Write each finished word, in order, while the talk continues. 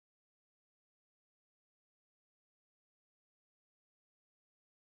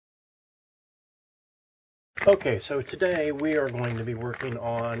Okay, so today we are going to be working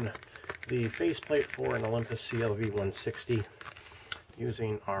on the faceplate for an Olympus CV160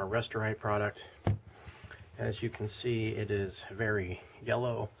 using our Restorite product. As you can see, it is very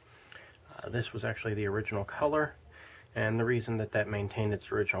yellow. This was actually the original color, and the reason that that maintained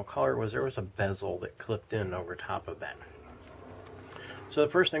its original color was there was a bezel that clipped in over top of that. So the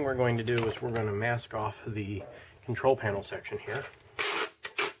first thing we're going to do is we're going to mask off the control panel section here.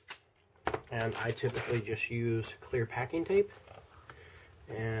 And I typically just use clear packing tape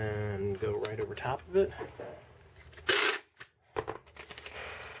and go right over top of it.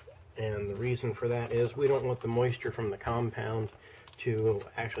 And the reason for that is we don't want the moisture from the compound to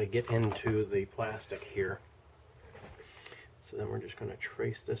actually get into the plastic here. So then we're just going to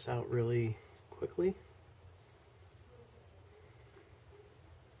trace this out really quickly.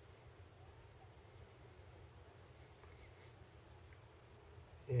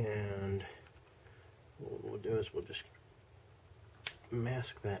 And what we'll do is we'll just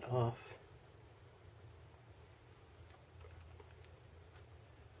mask that off.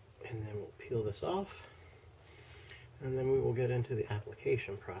 And then we'll peel this off. And then we will get into the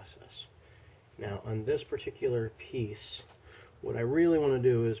application process. Now on this particular piece, what I really want to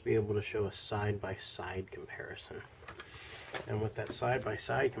do is be able to show a side-by-side comparison. And with that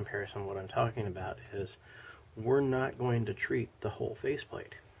side-by-side comparison, what I'm talking about is we're not going to treat the whole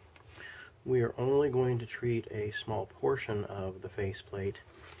faceplate. We are only going to treat a small portion of the faceplate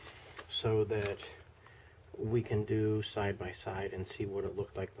so that we can do side by side and see what it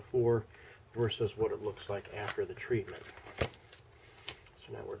looked like before versus what it looks like after the treatment.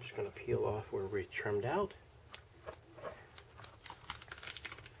 So now we're just going to peel off where we trimmed out.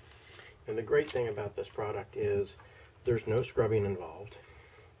 And the great thing about this product is there's no scrubbing involved.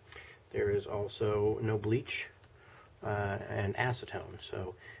 There is also no bleach and acetone,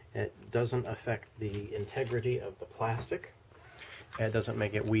 so it doesn't affect the integrity of the plastic. It doesn't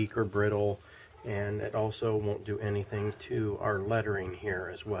make it weak or brittle, and it also won't do anything to our lettering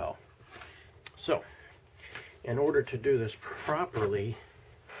here as well. So, in order to do this properly,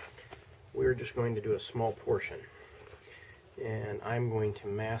 we're just going to do a small portion. And I'm going to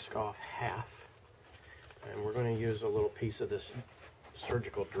mask off half, and we're going to use a little piece of this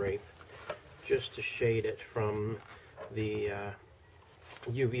surgical drape just to shade it from the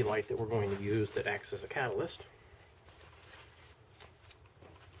UV light that we're going to use that acts as a catalyst.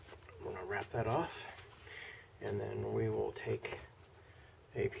 We're going to wrap that off, and then we will take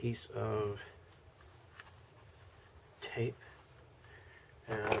a piece of tape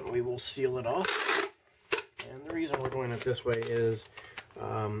and we will seal it off. And the reason we're doing it this way is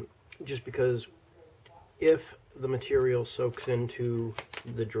just because if the material soaks into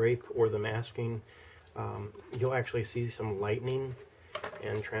the drape or the masking, you'll actually see some lightening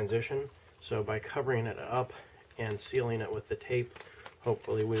and transition. So by covering it up and sealing it with the tape,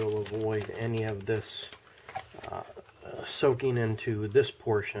 hopefully we will avoid any of this soaking into this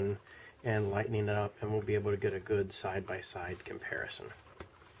portion and lightening it up, and we'll be able to get a good side-by-side comparison.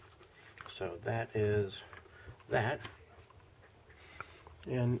 So that is that.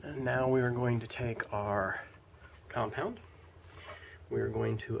 And now we are going to take our compound. We are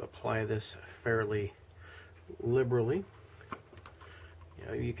going to apply this fairly liberally.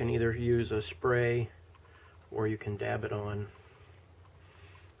 You can either use a spray or you can dab it on,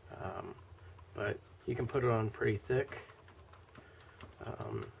 but you can put it on pretty thick.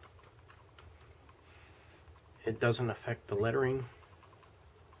 It doesn't affect the lettering.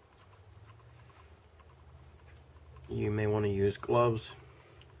 You may want to use gloves.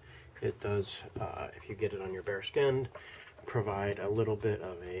 It does, if you get it on your bare skin, provide a little bit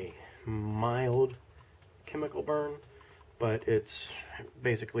of a mild chemical burn, but it's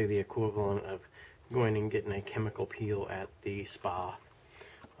basically the equivalent of going and getting a chemical peel at the spa.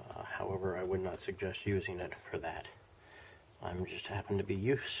 However, I would not suggest using it for that. I'm just happen to be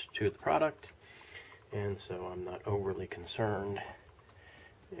used to the product, and so I'm not overly concerned.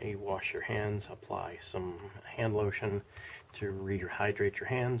 You wash your hands, apply some hand lotion to rehydrate your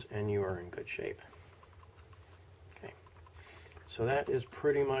hands, and you are in good shape. Okay, so that is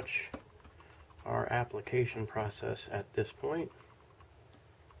pretty much our application process at this point.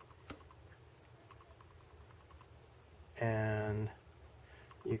 And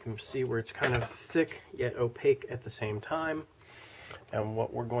you can see where it's kind of thick yet opaque at the same time. And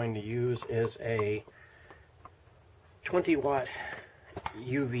what we're going to use is a 20-watt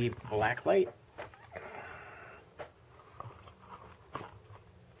UV black light.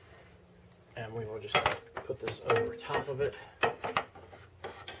 And we will just put this over top of it.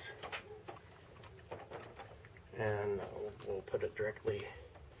 And we'll put it directly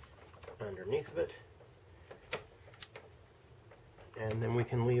underneath of it. and then we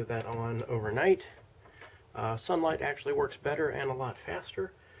can leave that on overnight. Sunlight actually works better and a lot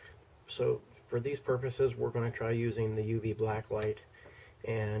faster, so for these purposes we're going to try using the UV black light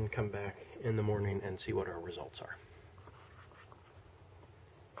and come back in the morning and see what our results are.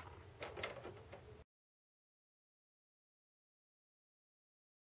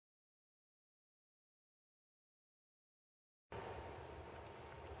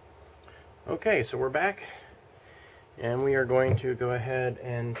 Okay, so we're back, and we are going to go ahead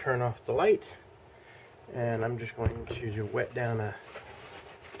and turn off the light, and I'm just going to wet down a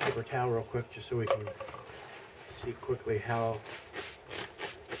paper towel real quick just so we can see quickly how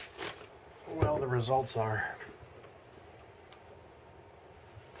well the results are.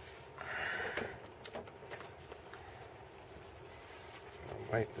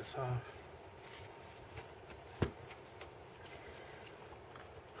 I'll wipe this off.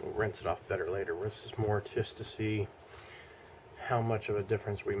 We'll rinse it off better later. This is more just to see how much of a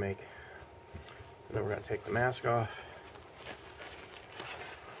difference we make. And then we're going to take the mask off.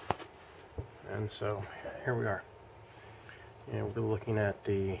 And so here we are. And we're looking at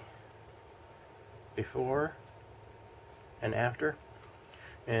the before and after.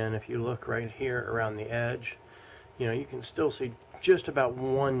 And if you look right here around the edge, you can still see just about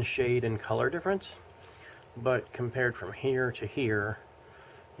one shade in color difference. But compared from here to here,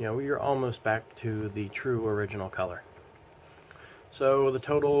 you're almost back to the true original color. So the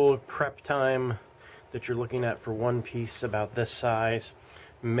total prep time that you're looking at for one piece about this size,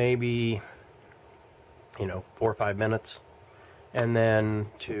 maybe 4 or 5 minutes, and then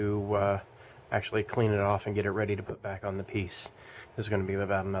to actually clean it off and get it ready to put back on the piece is going to be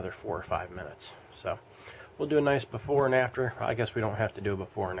about another 4 or 5 minutes. So we'll do a nice before and after. I guess we don't have to do a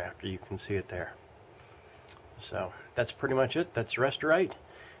before and after. You can see it there. So that's pretty much it. That's Restorite.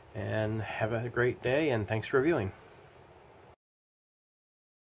 And have a great day, and thanks for viewing.